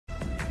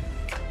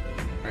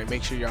Alright,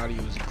 make sure your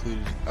audio is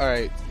included.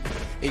 Alright,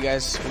 hey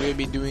guys, we're gonna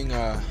be doing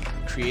a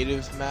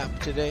creative map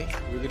today.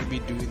 We're gonna be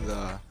doing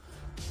the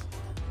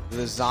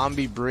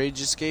zombie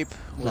bridge escape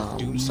with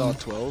Doomsaw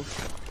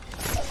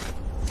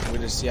 12. We're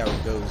gonna see how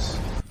it goes.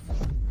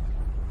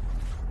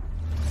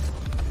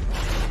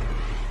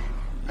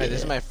 Alright,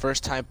 this is my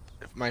first time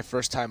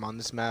on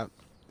this map.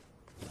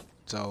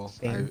 So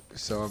I'm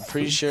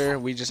pretty sure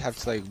we just have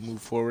to like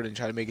move forward and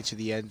try to make it to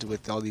the end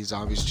with all these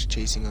zombies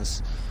chasing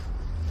us.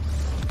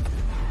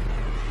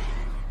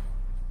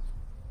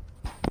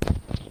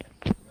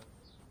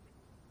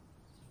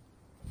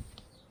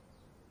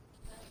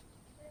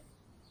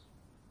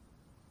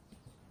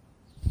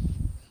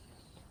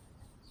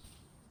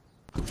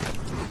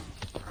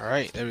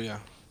 Alright, there we go.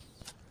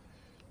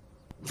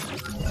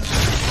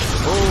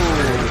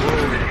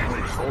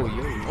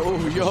 Oh,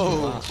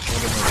 yo.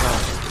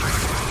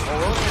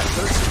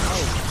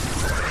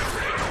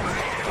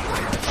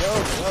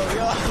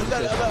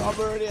 I'm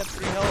already at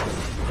 3 health.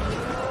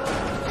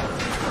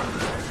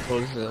 Oh,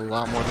 this is a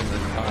lot more than the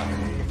top.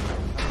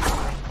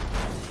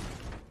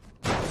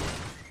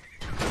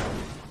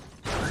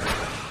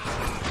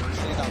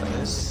 On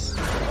this.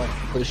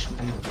 Oh, push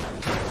me.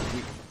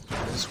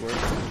 Does this work?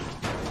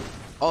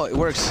 Oh, it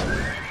works.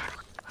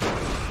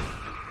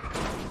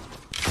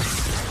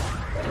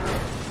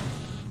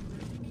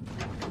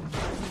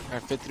 I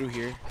fit through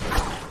here.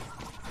 Oh,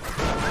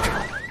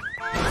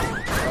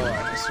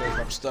 I swear if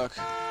I'm stuck.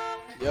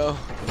 Yo.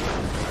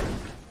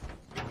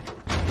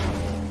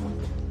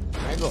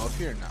 Can I go up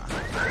here or not?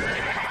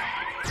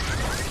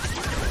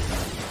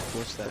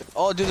 What's that?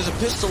 Oh, dude, there's a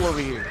pistol over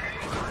here.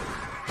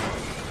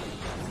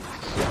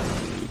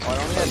 Oh, I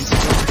only had...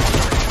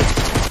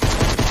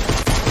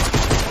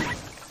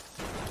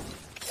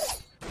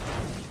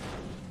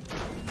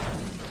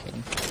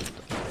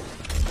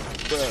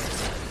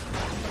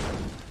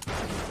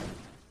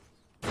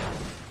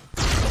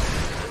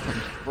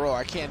 Bro,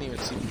 I can't even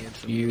see the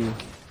info. You.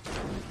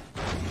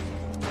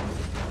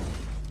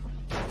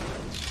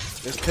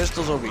 There's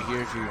pistols over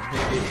here if you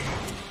hit it.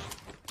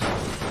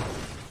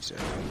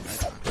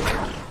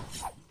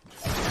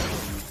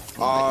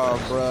 Oh,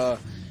 bro.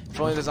 If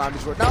only the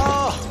zombies were.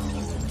 No!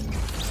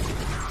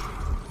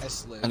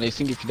 And I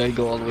think if you gotta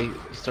go all the way,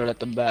 start at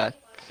the back.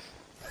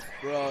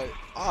 Bro.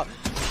 Oh,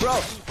 bro.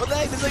 What the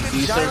heck? There's like a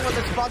giant one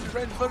that spawned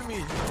right in front of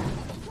me.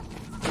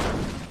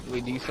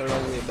 Wait, do you start all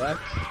the way back?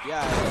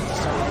 Yeah, I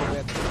start all the way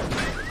at the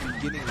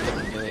beginning of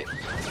it.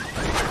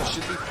 It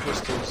should be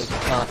pistols. It's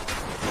not.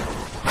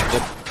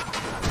 Yep.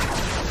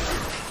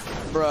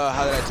 Bruh,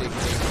 how did I take it?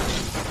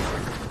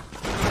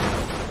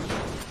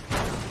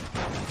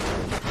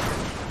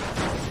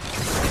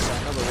 There's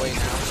another way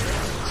now.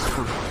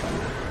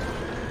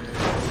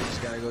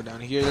 Just gotta go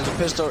down here. There's a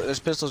pistol. There's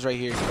pistols right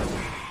here.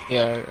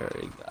 Yeah, I'm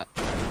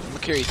gonna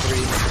carry 3.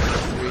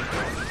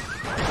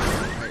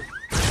 Alright.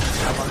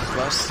 Hop on the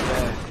bus.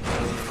 Yeah.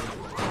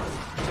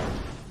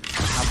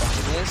 Hop on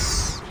this.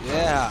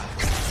 Yeah.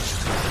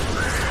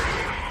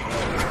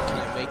 Can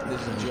I make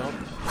this jump?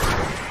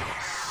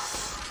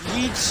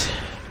 Yeet.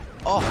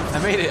 Oh, I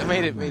made it. I'm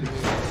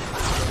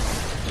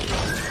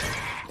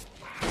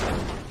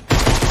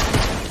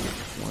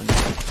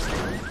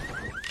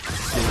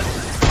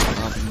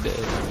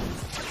dead.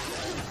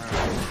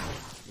 Alright.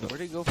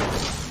 Where'd it go from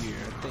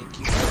here? Thank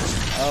you.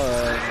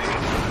 Alright.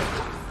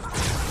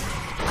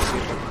 See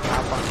if I can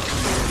hop on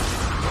here.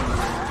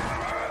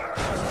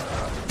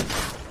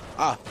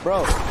 Ah,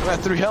 bro. I'm at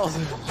 3 health.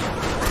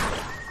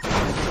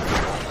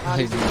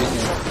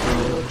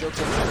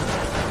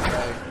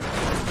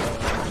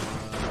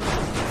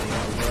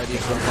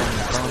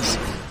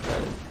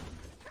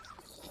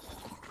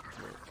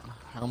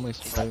 How am I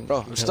surviving?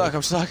 Bro, I'm stuck.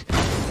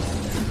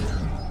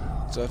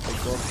 So if I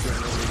go up here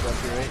and then go up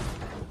here, right?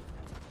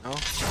 No?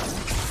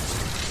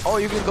 Oh,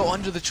 you can go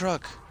under the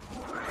truck.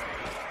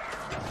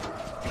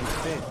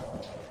 Okay.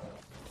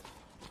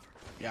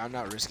 Yeah, I'm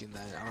not risking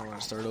that. I don't want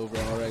to start over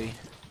already.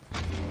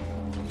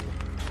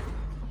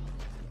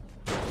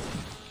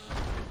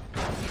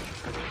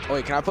 Oh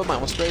wait, can I put my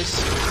own sprays?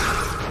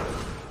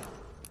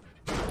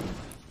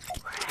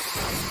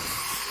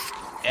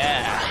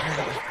 Yeah.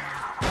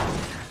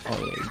 Oh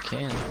yeah, you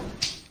can.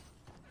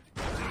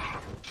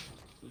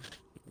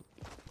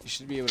 You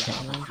should be able to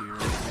hop up here,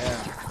 right? Yeah.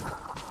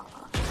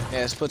 Yeah,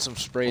 let's put some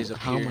sprays up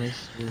here.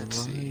 Let's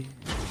see.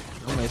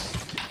 How much?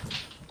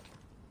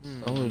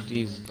 Some of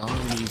these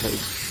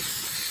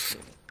zombies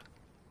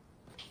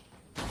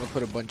I'm gonna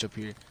put a bunch up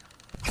here.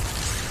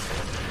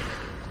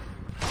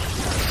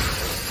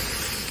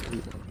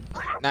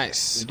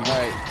 Nice.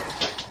 Alright.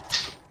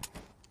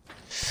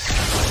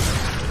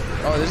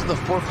 Oh, this is the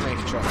 4th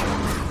rank truck.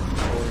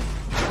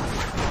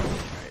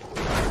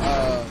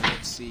 Alright.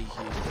 Let's see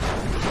here.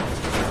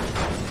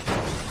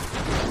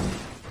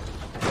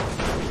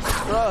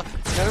 Bruh.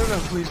 No,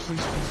 please.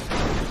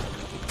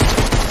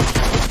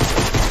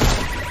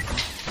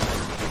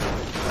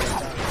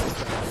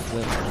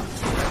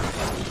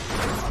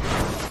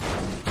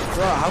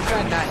 Bro, how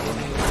can I not hit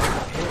him?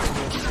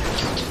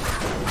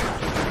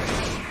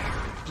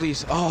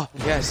 Please. Oh,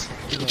 yes.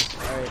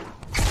 Alright.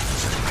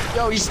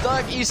 Yo, he's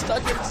stuck. He's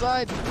stuck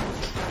inside.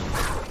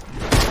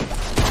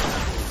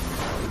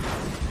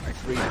 I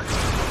freed him.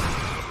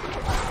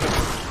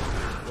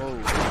 Whoa.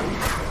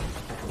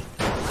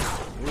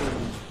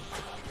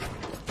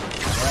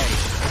 Alright.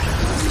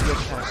 Let me get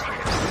past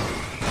this.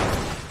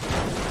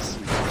 Let's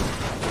see.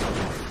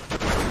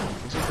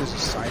 Looks like there's a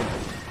side.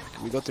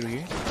 Can we go through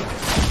here?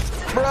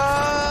 Bruh!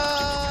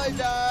 I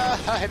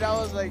died. That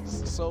was like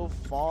so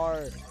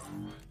far.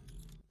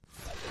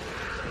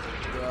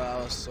 Bro, that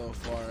was so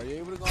far. Are you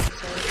able to go on the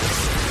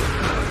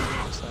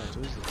side?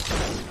 What is this?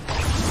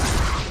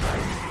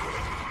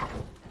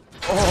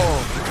 Oh!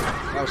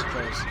 That was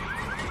close.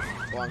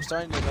 Well, I'm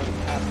starting to know the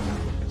path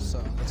now, so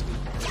that's good.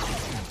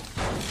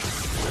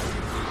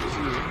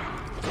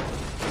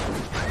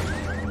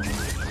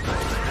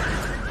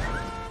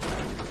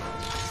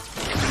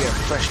 You get a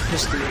fresh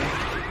pistol.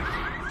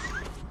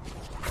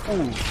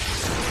 Ooh.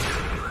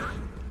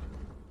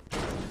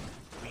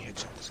 Let me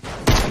headshot this guy.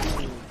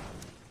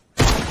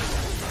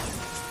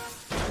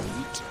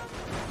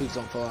 Please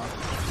don't fall off.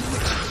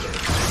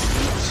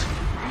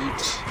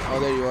 Yeet. Oh,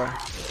 there you are.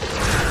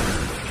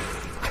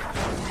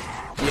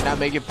 You're not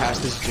making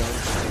past this jump.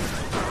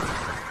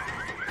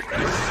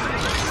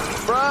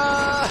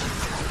 Bruh!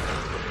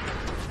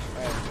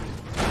 Right.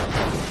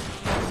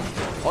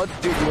 Oh,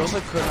 dude, you also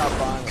could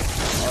hop on.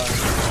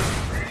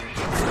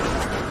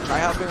 Try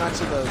hopping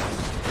onto the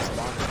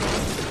spawner.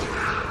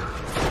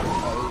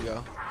 Oh, there you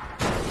go.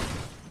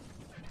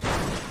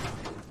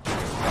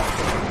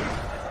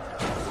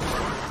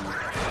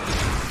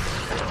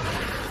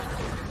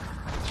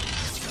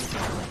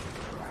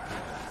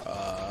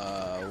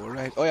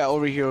 Oh yeah,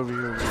 over here. If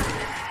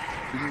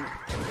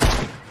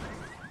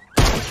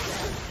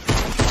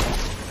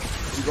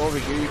you go over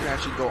here, you can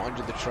actually go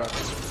under the truck.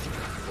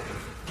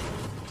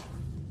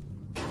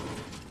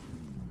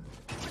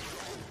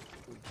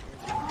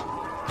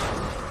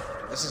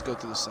 Let's just go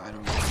through the side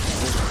of it.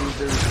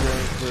 There's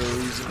room for a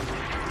reason.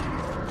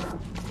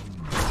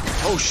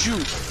 Oh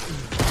shoot!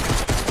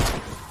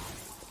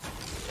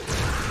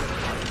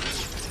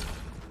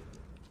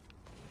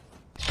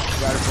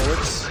 Got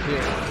bullets?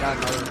 Here, got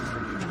another one for you.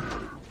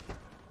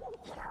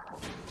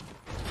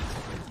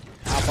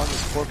 Hop on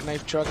this fork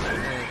knife truck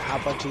and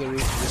hop onto the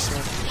roof of this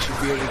one. You should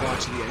be able to go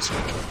onto the ice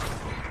cream truck.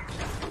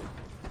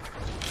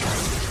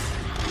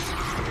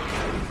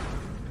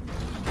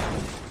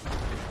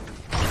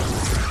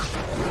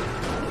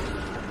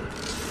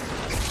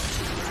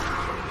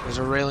 There's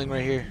a railing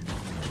right here.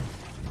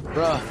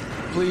 Bruh,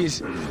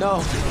 please, no.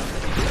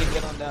 You can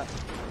get on that.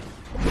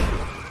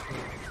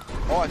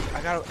 Oh,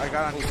 I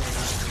got on here.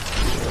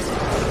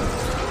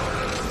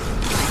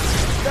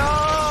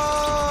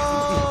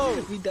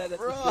 No! We died at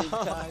the same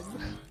time.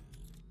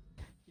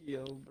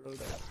 Yo, bro,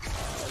 that's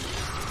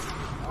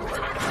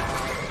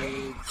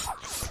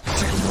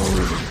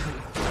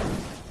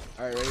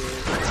Alright, ready?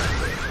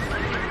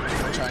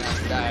 I'm trying not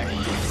to die.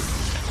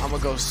 I'm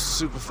gonna go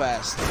super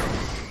fast.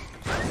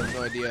 I have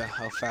no idea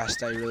how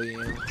fast I really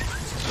am.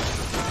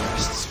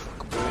 Fast as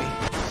fuck, boy.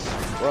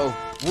 Bro,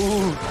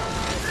 woo!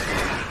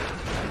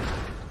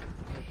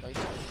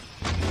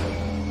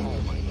 oh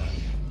my god.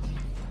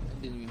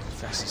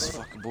 Fast as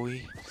fuck,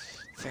 boy.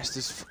 Fast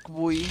as fuck,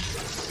 boy.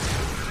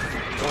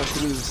 Going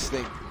through this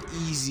thing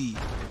easy.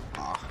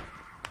 Ah,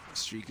 the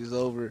streak is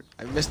over.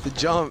 I missed the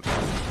jump.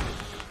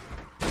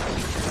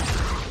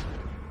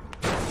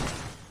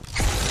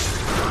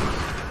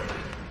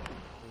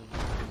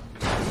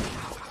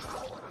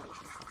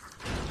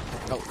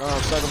 No,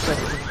 I'm stuck.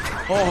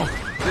 Oh,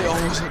 they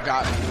almost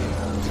got me.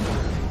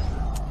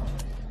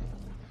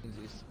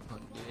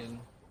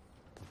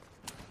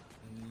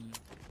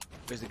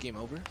 Is the game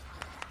over?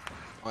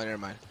 Oh, never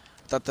mind.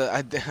 I thought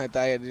I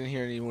didn't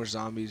hear any more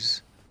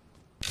zombies.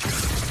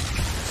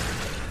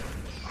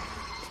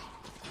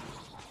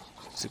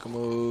 Sicko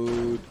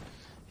mode.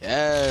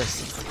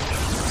 Yes.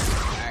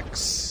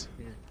 Hacks.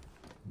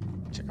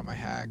 Check out my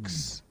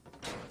hacks.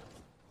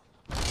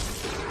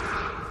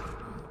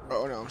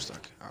 Oh no, I'm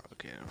stuck. Oh,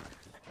 okay, never mind.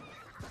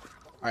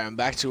 Alright, I'm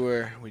back to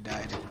where we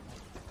died.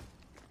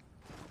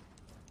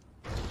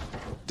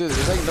 Dude,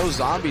 there's like no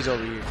zombies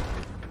over here.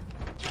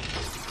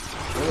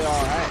 Really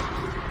alright.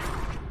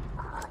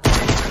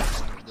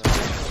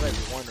 There's like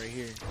one right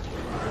here.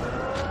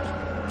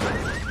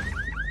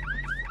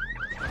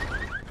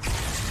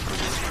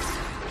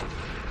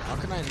 How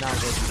can I not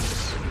go through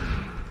this?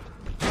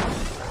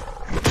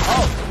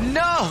 Oh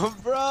no,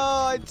 bro!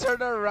 I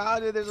turned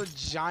around and there's a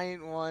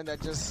giant one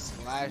that just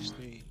slashed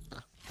me.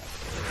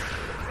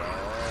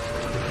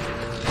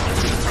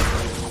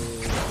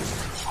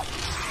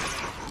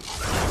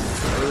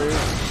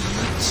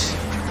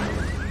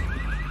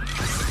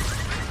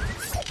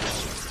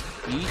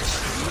 Eat.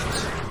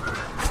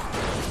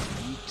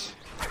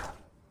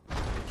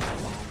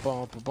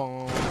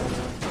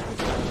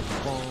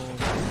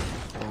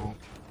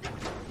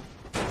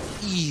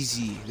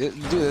 Easy. Dude,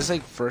 this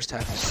like first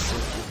half is so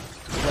cool.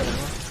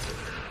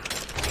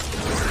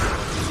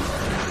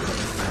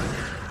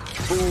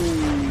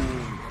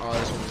 Boom. Oh,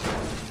 this one's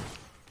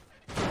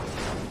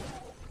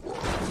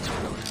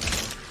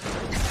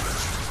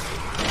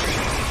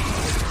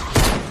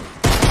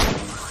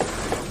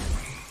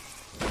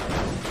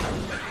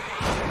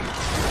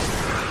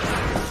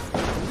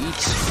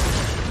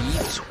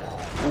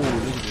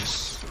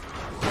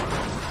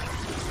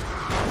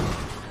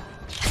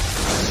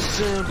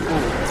simple.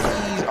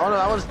 Easy. Oh no,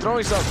 that one's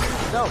throwing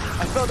something. No,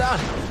 I fell down.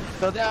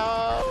 Fell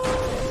down.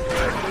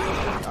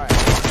 Alright.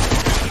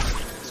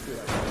 Screw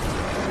that.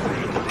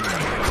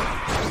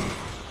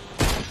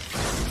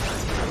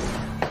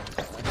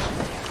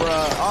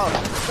 Bruh. Oh,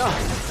 no.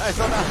 I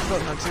fell down. I fell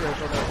down too. I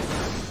fell down.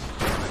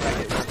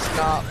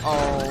 Stop.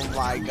 Oh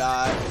my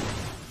god.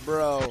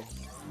 Bro.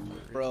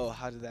 Bro,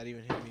 how did that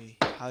even hit me?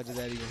 How did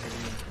that even hit me?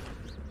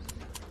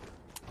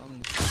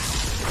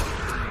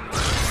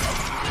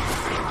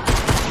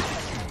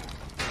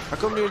 How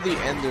come near the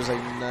end there's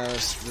like no,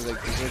 there's like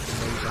no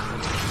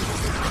diamonds?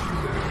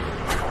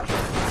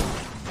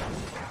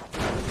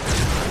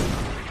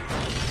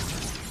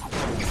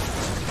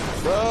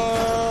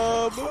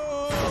 Bro,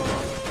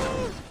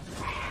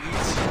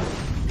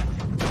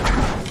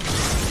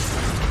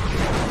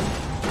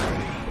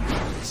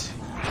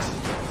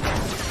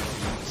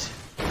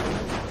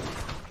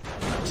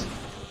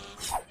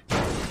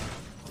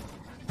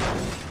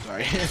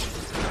 sorry.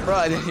 Bro,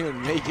 I didn't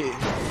even make it.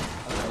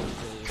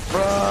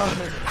 Bro.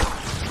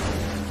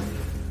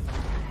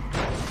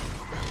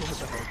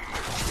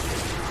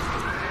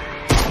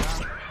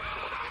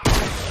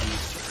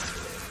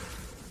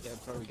 Yeah,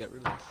 probably get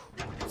rid of it.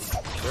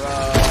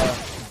 Bruh.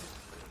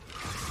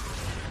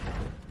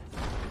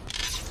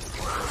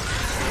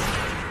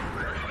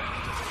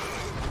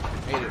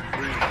 Made it.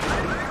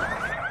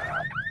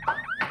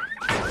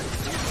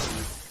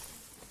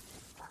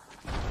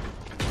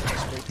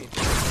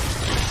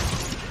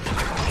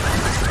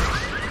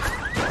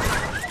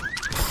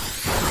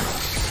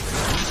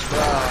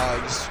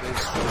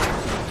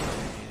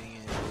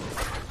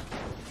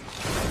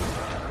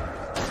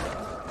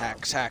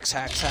 Hacks.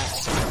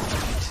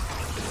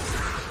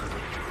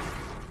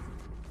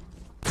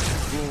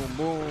 Boom.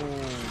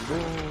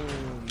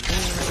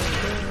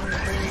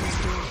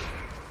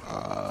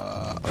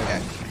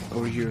 Okay.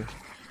 Over here.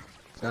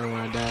 I don't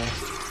want to die.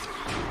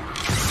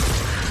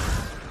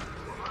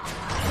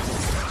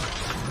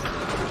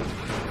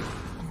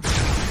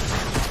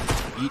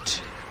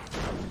 Eat.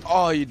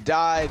 Oh, you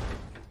died.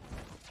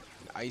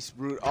 Ice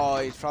brute. Oh,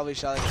 he's probably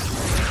shot like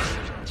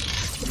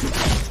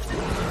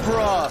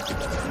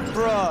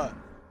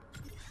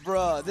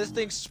Bruh, this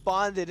thing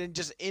spawned it and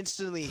just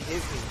instantly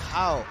hit me.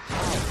 How?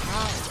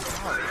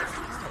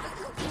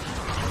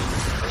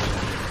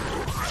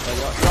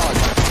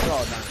 You're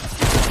all dying.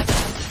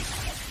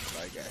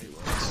 Like, yeah, he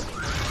was.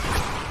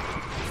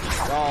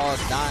 You're all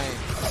dying.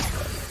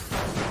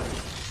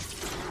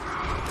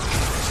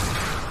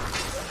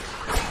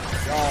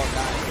 You're all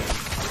dying.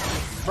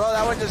 Bro,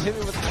 that one just hit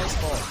me with an ice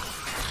ball. Like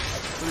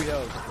 3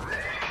 health.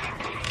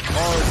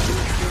 Oh,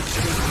 shoot.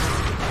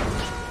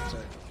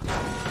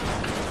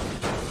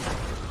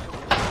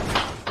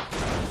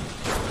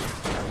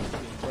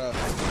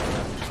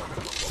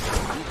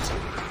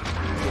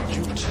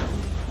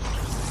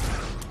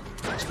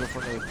 Let's go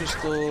for another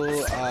pistol.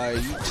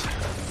 Yeet.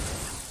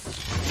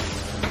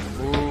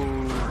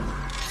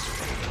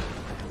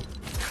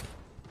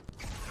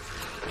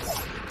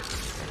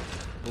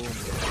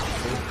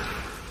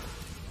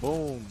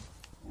 Boom.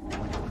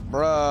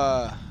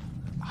 Bruh.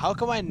 How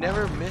come I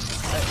never miss?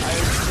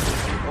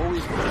 I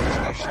always miss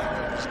that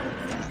shot so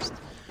fast.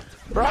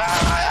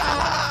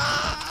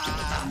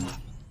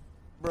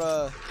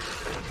 Bruh.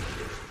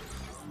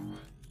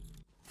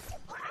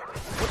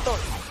 What the?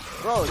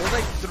 Bro, there's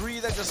like 3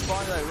 that just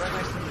spawned like right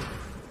next to me.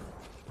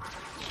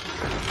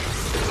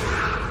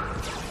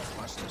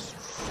 Watch this.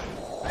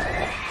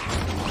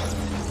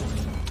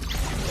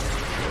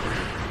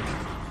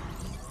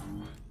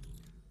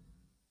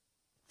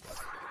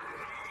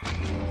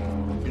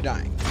 You're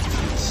dying.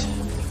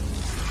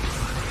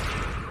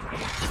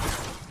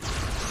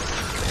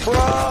 Bro!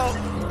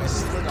 I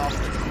slid off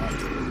the top.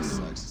 This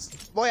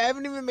sucks. Boy, I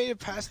haven't even made it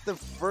past the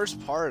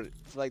first part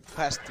for like the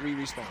past 3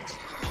 respawns.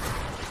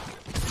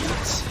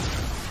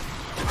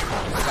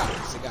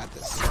 I got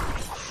this.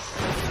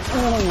 Ooh,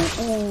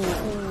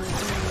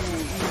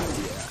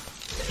 yeah.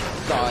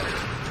 God.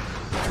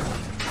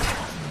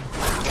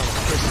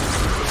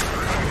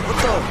 What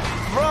the?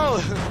 Bro!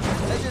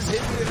 That just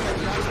hit me and like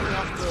knocked me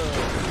off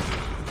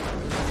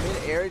the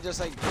mid-air, just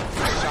like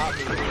shot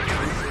me.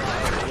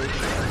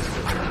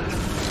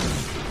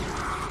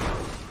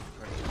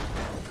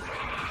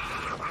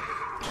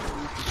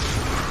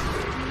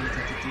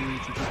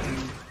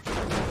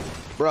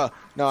 Bruh,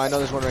 no, I know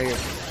there's one right here.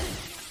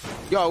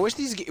 Yo, I wish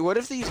these. What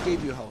if these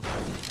gave you health?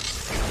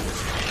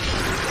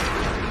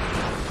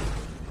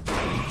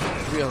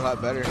 It'd be a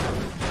lot better.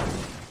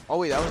 Oh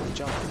wait, that was the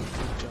jump.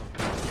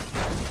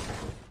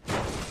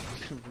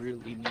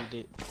 Really need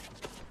it.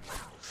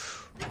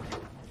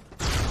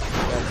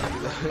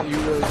 You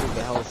really need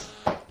the health.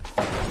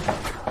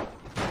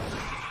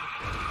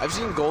 I've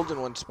seen golden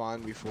one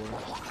spawn before.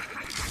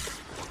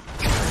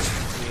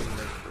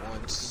 Like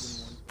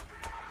once.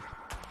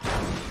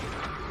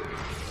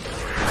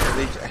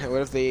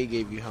 What if they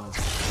gave you health?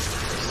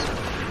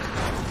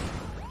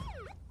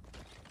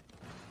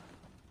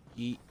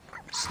 Eat.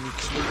 Sneak.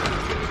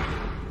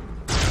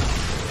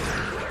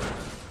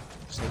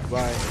 Sneak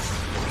by.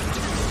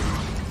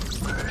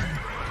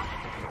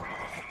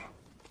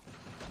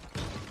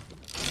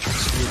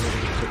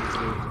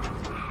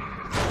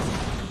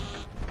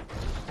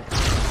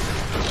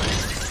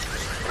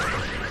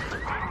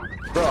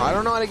 I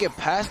don't know how to get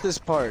past this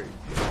part.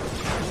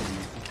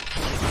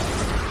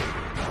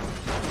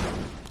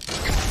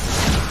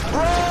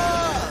 Bro!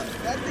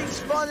 That thing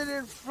spawned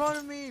in front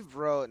of me,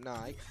 bro. Nah,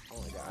 oh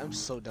my god, I'm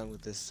so done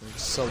with this. I'm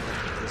so done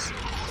with this.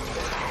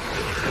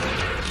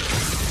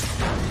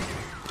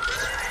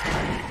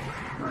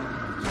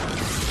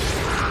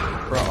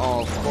 Bro,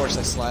 oh, of course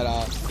I slide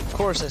off. Of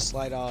course I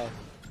slide off.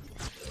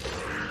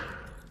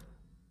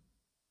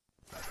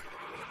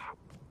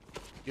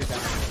 You're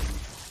down.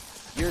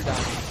 You're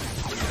down.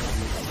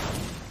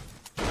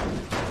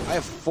 I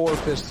have 4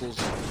 pistols.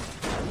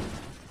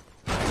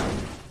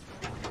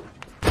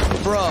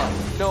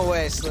 Bruh, no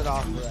way I slid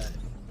off of that.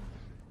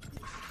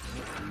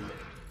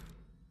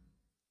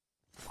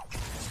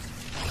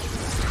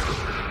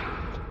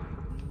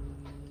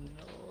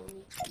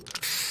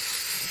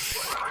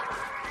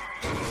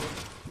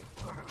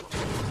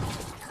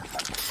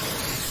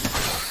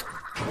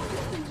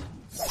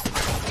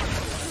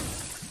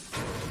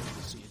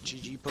 See a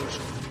GG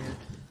potion here.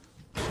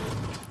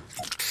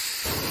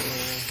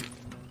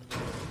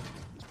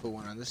 Let's put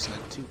one on this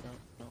side too.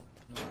 No.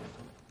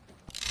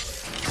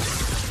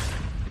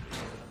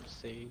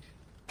 Save.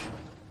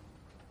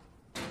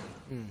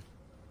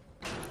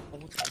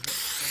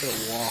 Put a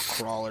wall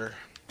crawler.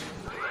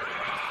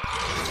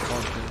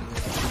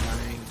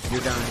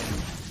 You're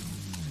dying.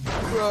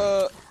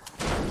 Bruh.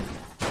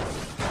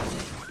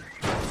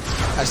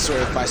 I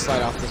swear if I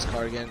slide off this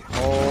car again.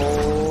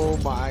 Oh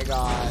my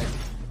god.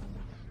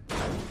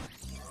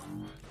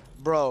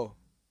 Bro.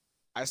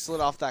 I slid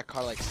off that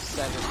car like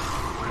 7.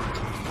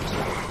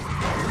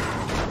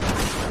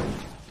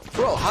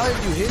 Bro, how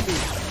did you hit me?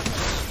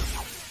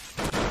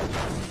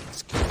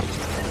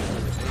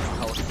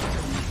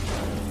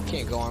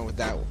 Can't go on with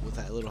that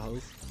little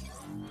health.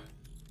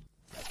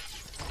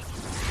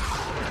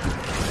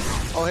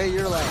 Oh hey,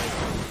 you're like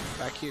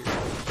back here.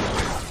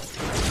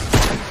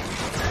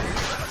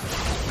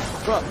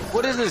 Bro,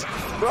 what is this?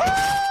 Bro!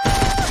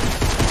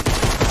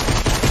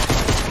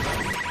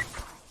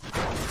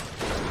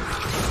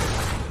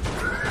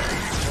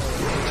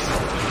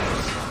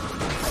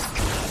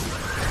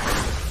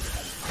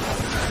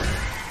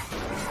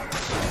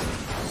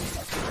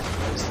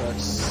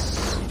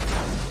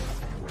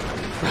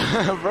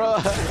 Bro,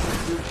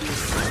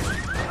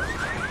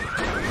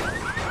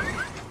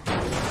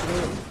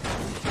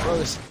 bro,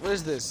 what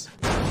is this?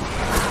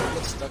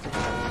 Get stuck in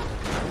there.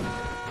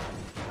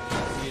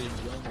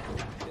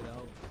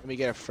 Let me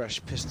get a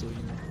fresh pistol,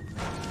 you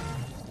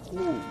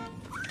know. Ooh.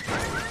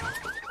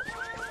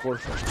 4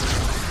 fresh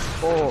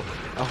pistols. Oh,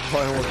 I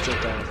almost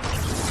jumped out.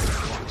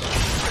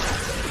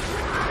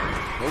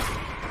 Nope.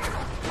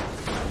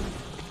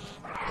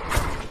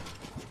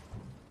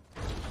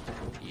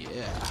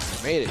 Yeah,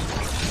 I made it.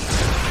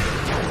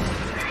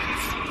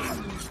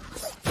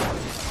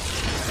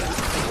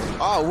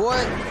 Oh,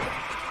 what?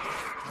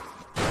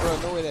 Bro,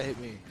 no way that hit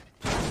me.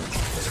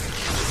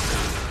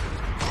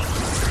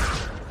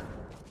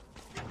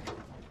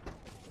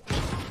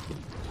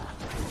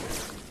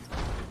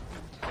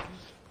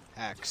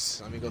 Axe.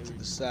 Let me go to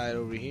the side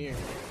over here.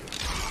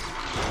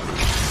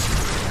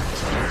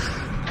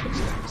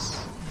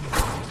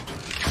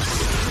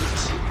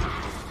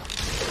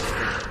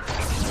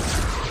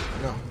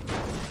 No.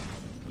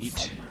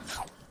 Eat.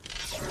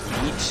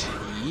 Eat.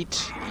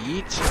 Eat.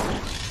 Eat.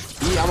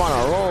 I'm on a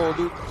roll,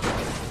 dude.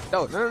 No.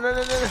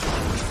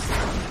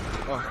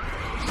 Oh.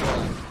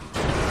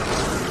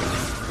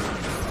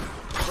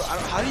 Bro,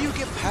 how do you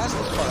get past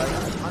this part? I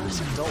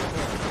honestly don't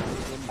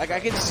know. Like, I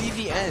can see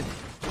the end.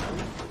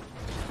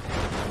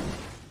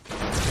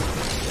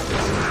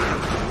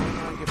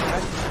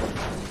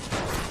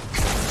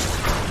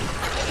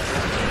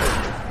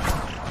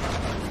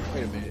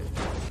 Wait a minute.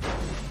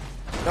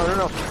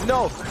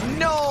 No!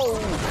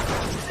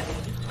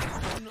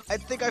 I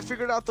think I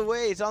figured out the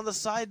way. It's on the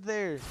side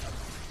there.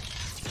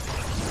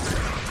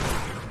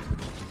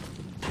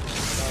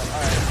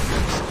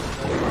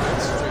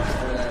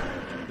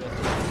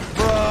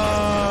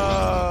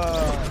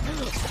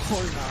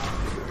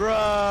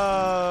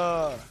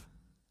 Bruh!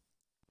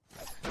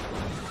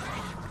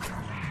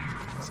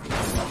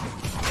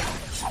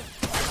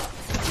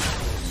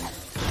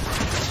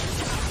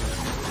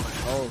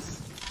 Oh.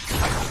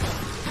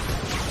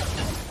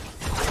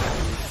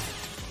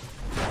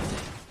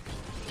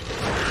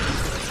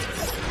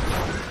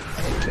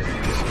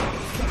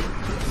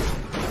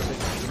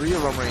 3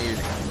 of them right here.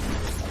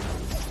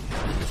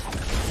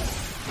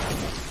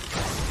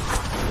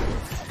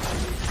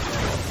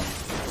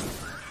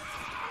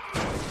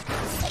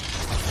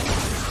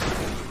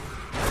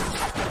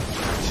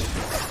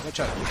 Let me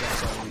try to pick out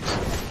some of these.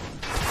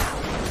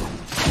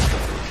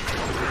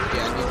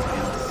 Yeah, I need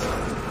health.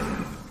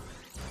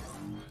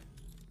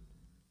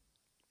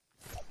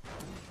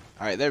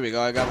 Alright, there we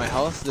go. I got my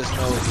health. There's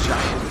no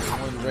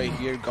giant one right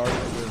here guarding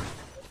the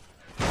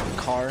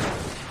car.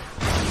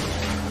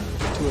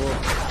 Two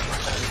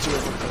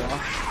of them go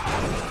off.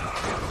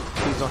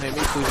 Please don't hit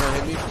me. Please don't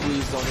hit me.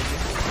 Please don't hit me.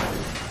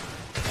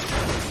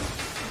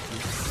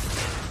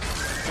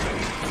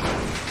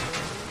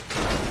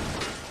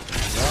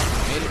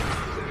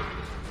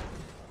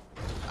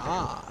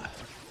 Ah.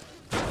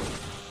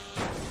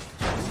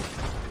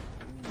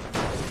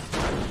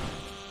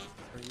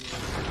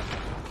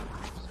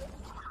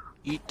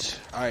 Eat.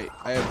 Alright,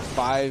 I have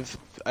 5.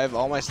 I have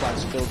all my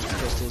slots filled with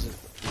crystals and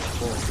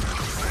full.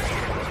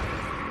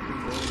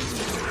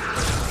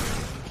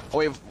 Oh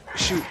wait,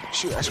 shoot,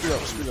 I screwed up.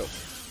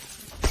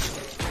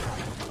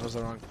 That was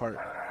the wrong part.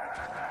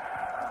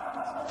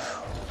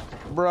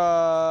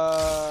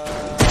 Bruh.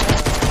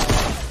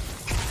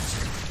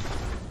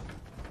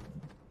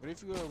 What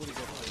if you go? What do you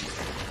go?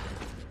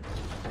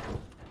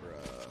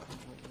 Bruh.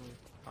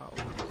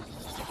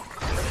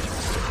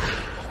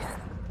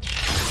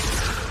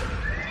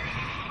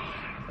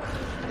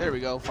 There we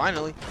go.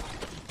 Finally.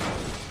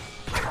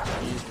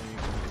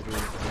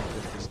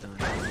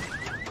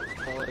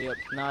 Oh, yep.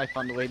 Now I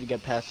found a way to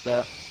get past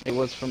that. It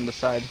was from the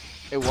side.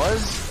 It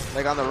was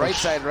like on the right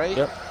side, right?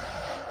 Yep.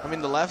 I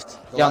mean the left.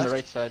 Yeah, on the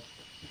right side.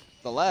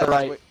 The left. The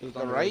right. Wait, It was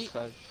the on right.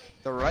 side.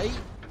 The right.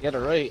 Yeah, the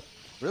right.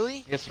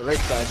 Really? Yes, the right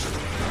side.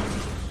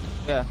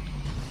 Yeah.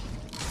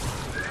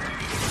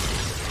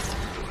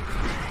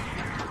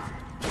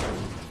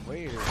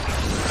 Where?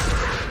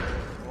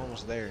 I'm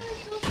almost there.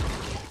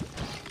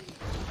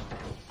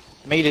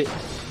 Made it.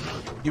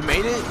 You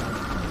made it?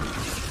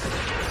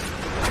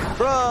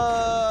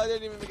 Bruh, I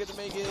didn't even get to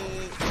make it.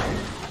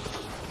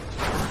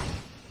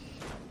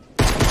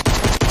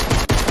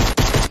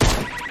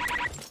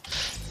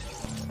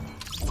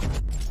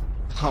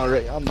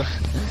 Alright, that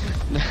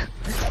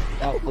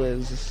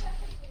was...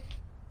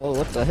 Oh,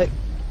 what the heck?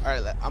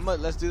 Alright,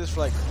 let's do this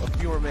for like a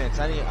few more minutes.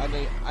 I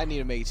need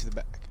to make it to the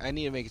back. I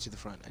need to make it to the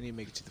front.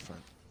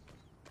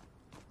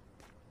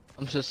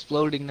 I'm just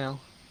floating now.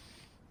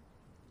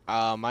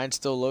 Mine's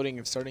still loading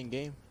and starting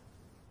game.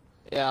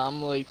 Yeah,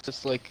 I'm like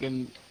just like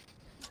in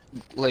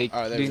like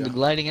Alright, there doing we the go.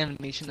 gliding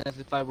animation as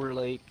if I were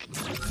like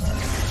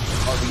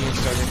Oh, the game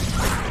started.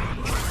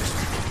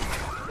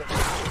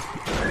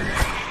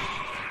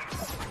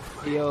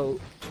 yo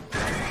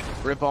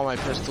Rip all my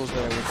pistols that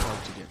I would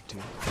love to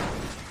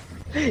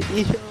get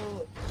to.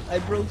 yo I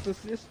broke the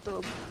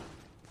system.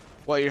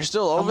 What, you're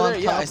still I'm over on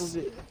there? top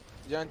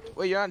Yeah. of it.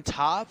 Wait, you're on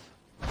top?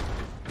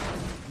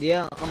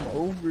 Yeah, I'm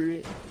over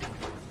it.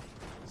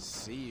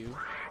 See you.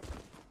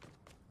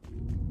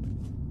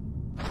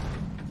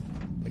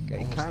 Like I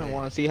Almost kinda there.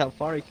 wanna see how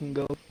far I can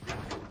go.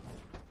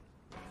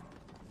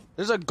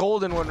 There's a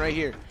golden one right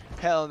here.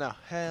 Hell no.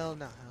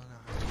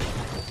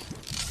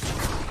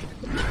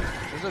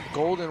 There's a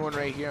golden one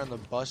right here on the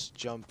bus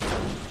jump.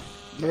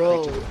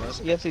 Bro, Right to the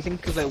bus. yes, I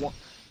think cause I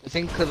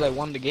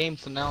won the game,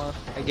 so now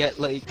I get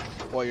like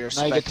Well, you're a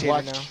now I get to spectator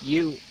watch now.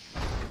 you.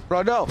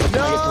 Bro, no! No! I get to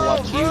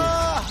watch you. Bro,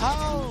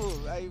 how?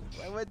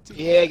 I went to...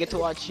 Yeah, I get to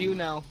watch you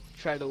now.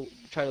 Try to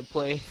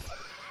play.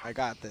 I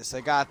got this.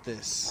 Try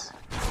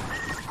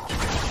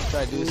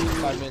to do this in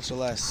 5 minutes or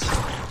less.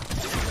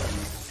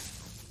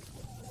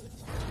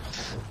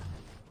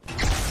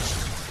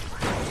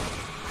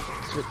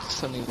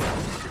 Something.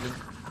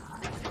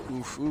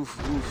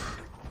 Oof.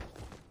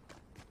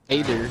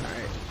 Hater. Alright.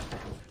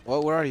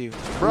 What? Where are you?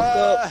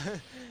 up.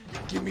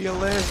 Give me a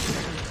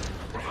lift.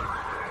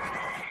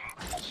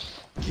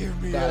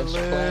 Give me God's a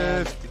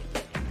lift.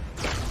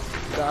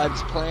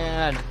 God's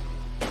plan.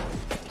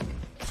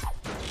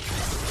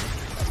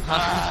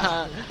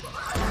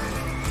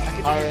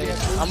 Alright,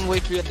 I'm gonna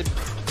wait for you at the.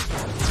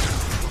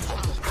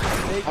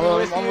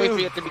 I'm gonna wait for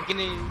you at the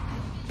beginning.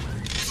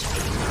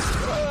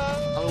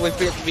 I'm gonna wait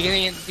for you at the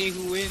beginning and see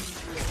who wins.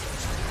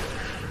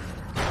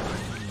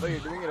 Oh, you're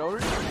doing it over?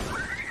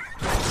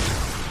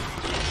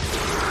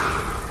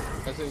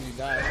 That's when you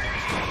die. Alright,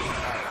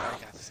 I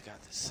got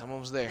this. I'm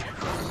almost there.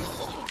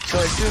 So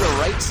it's to the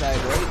right side,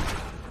 right?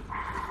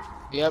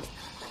 Yep.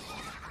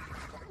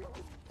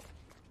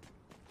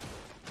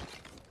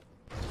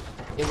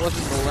 It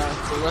wasn't the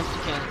left. The left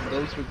you can't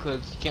go through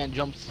because you can't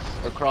jump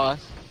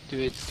across to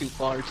it. It's too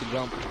far to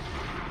jump.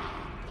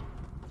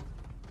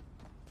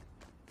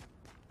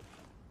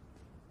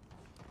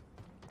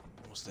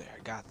 Almost there.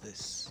 I got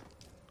this.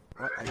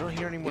 What? I don't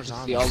hear any more You can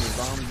zombies. see all the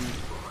zombies.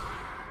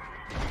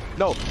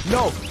 No,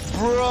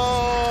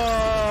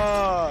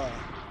 bro!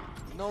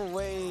 No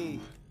way.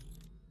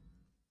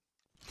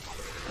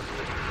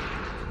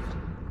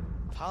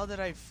 How did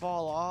I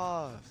fall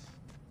off?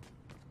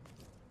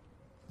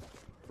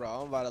 Bro,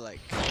 I'm about to like...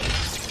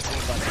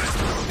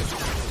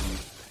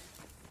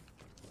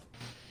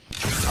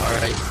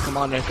 Alright, come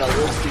on, Nick.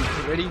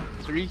 I'll ready?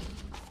 3,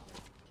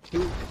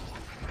 2,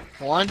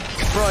 1.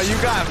 Bro,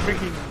 you got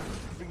freaking...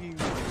 You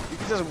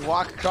can just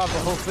walk across the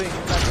whole thing.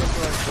 You're not going to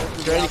like, go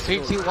through the Ready?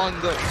 obstacles. 3, 2,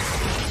 1, go.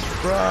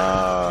 Bro! I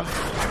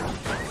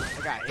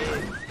got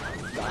hit.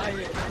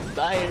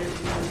 Dire.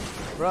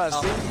 Bro,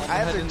 see? I'm I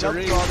have to heading jump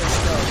the through all this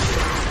stuff.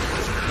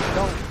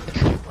 Don't.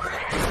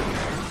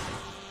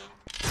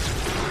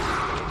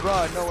 Bro,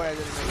 no way I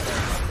didn't make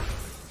that.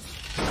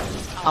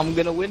 I'm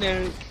gonna win,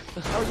 Eric.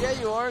 Oh yeah,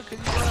 you are, cause you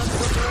don't have to go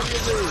through any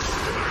of this.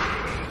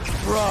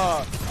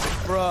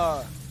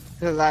 Bruh.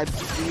 Because I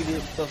beat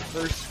it the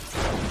first.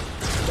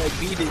 I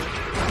beat it.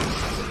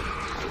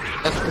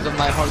 That's because of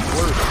my hard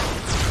work.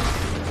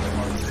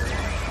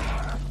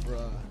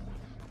 Bruh.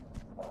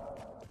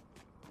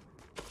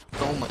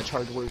 so much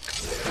hard work.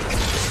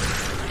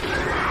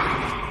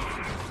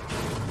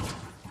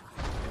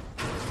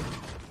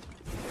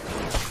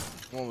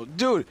 Oh,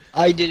 dude,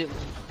 I did it.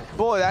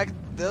 boy,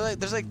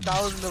 there's like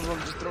thousands of them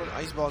just throwing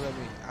ice balls at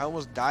me. I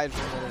almost died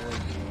from one of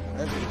them. I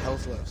have 8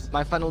 health left.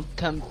 My final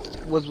attempt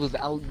was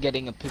without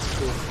getting a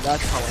pistol.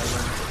 That's how I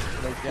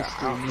learned. No Yeah,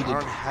 pistol I needed.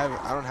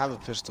 don't have a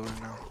pistol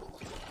right now.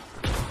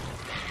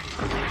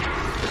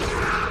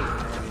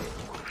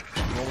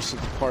 I'm almost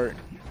at the part.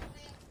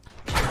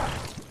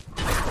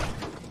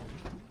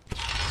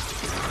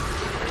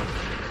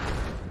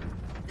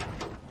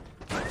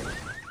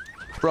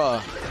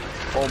 Bruh.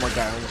 Oh my god,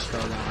 I almost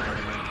fell down.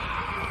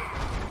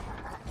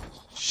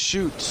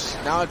 Shoot.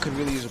 Now I could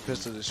really use a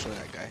pistol to destroy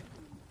that guy.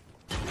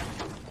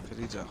 Cause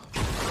he's a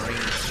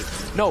range.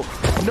 No!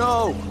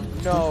 No!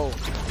 No! No!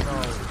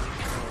 No!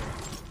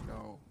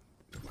 No!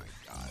 Oh my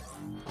god.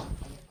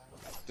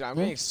 Dude, I'm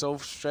getting so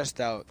stressed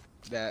out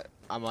that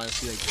I'm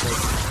honestly like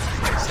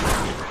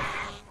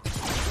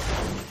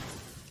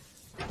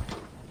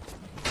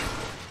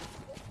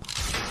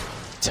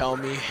Tell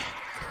me,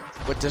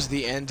 what does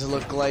the end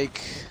look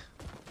like?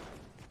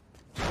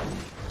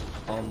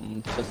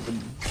 Just the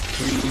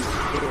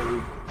 3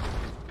 or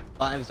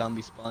 5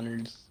 zombie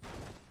spawners.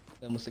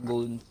 Then with a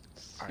golden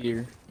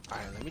sphere.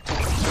 Alright, let me take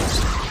one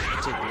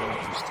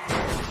first.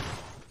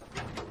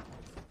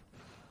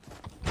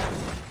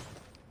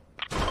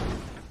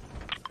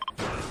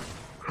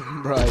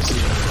 Bruh, I see.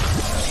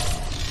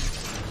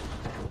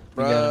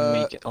 You gotta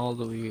make it all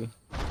the way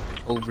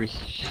over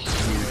here.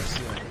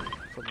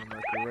 Put my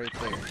marker right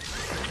there.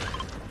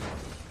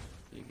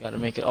 You gotta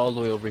make it all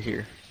the way over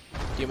here.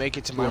 Do you make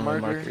it to Where my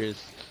marker?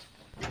 is.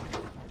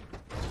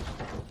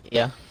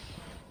 Yeah.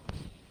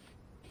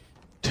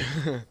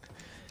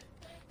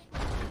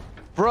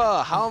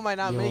 Bruh, how am I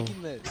not Yo.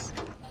 making this?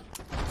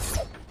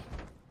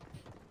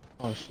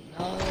 Oh shit.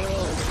 No!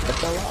 I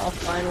fell off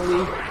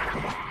finally.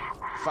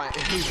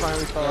 He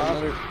finally fell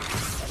off.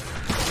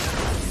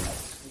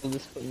 Will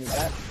this put me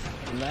back?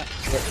 And that?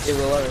 It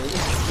will already.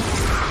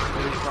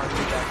 He's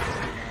finally back.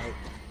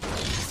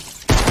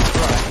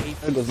 Bruh, I hate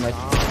There goes my.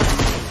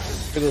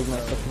 zombies There goes my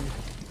fucking.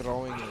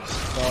 throwing his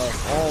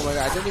stuff. Oh my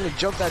god, I didn't even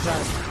jump that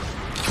time.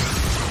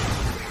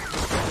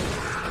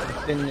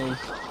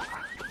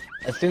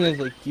 As soon as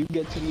like you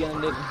get to the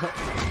end, Bro,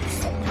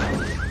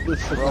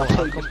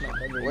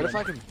 what if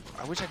I can?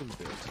 I wish I could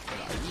build.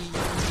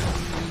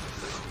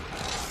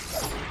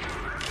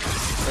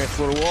 Right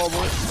for the wall,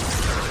 boy.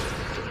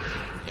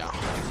 Yeah.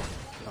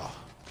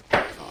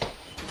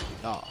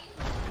 Yeah.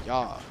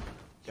 Yeah.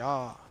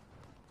 Yeah.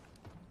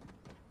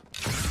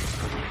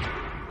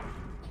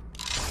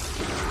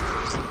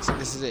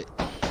 This is it.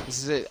 This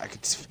is it. I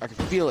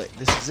can feel it.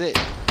 This is it.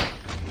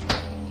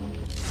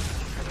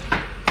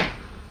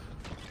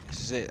 This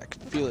is it. I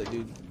can feel it,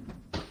 dude.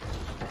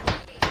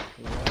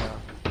 Yeah.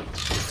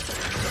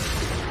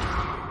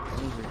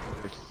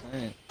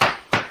 100%.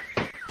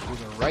 To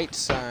the right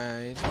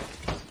side.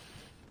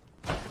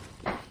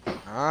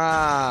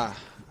 Ah.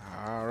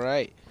 All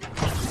right.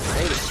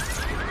 Made it.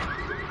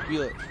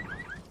 Feel it.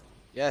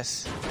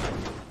 Yes.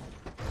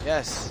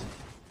 Yes.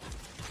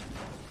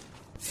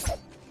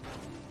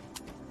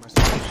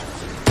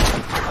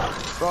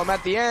 Bro, I'm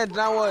at the end.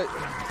 Now what?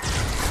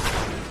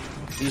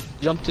 You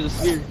jump to the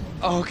sphere.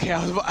 Okay,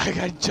 I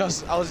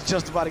was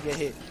just about to get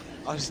hit.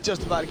 I was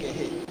just about to get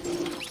hit.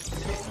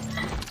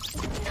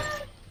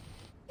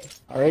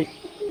 All right.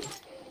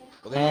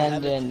 Well, there you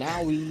have And it.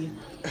 now we.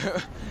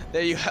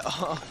 There you have.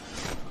 Oh,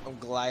 I'm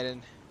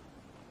gliding.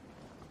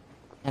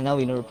 And now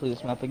we never play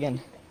this map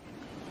again.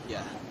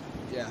 Yeah,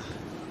 yeah.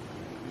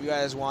 If you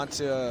guys want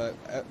to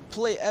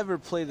ever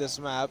play this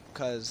map,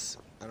 cause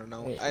I don't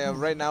know. Wait.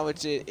 Right now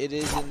it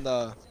is in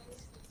the.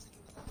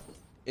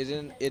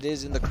 It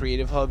is in the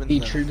creative hub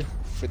Featured.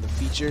 For the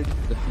featured.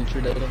 The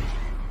featured item.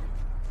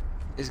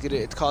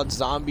 It's called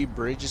Zombie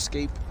Bridge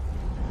Escape.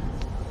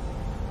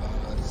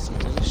 Let's see.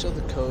 Let me show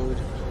the code.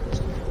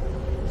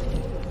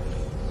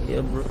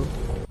 Yeah, bro.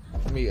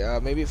 Let me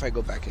maybe if I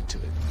go back into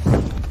it.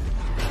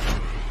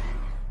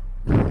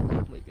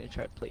 Like gonna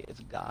try to play as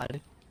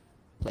God,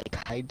 like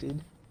I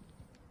did.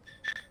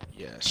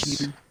 Yes.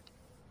 Cheater.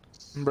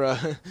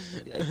 Bruh.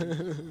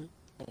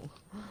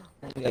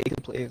 Yeah, you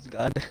can play as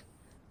God.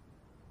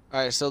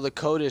 Alright, so the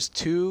code is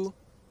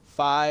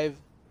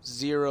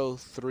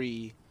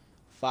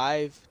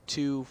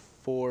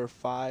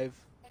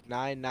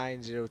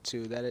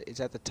 250352459902. It's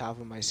at the top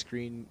of my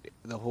screen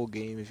the whole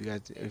game if you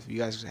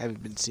guys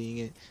haven't been seeing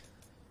it.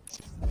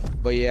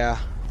 But yeah,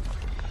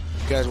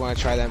 if you guys want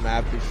to try that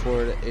map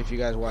if you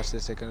guys watch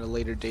this like on a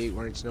later date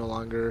when it's no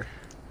longer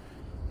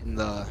in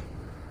the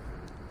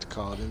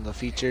in the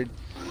featured,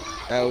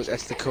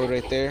 that's the code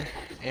right there.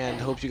 And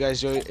hope you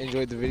guys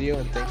enjoyed the video,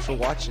 and thanks for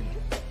watching.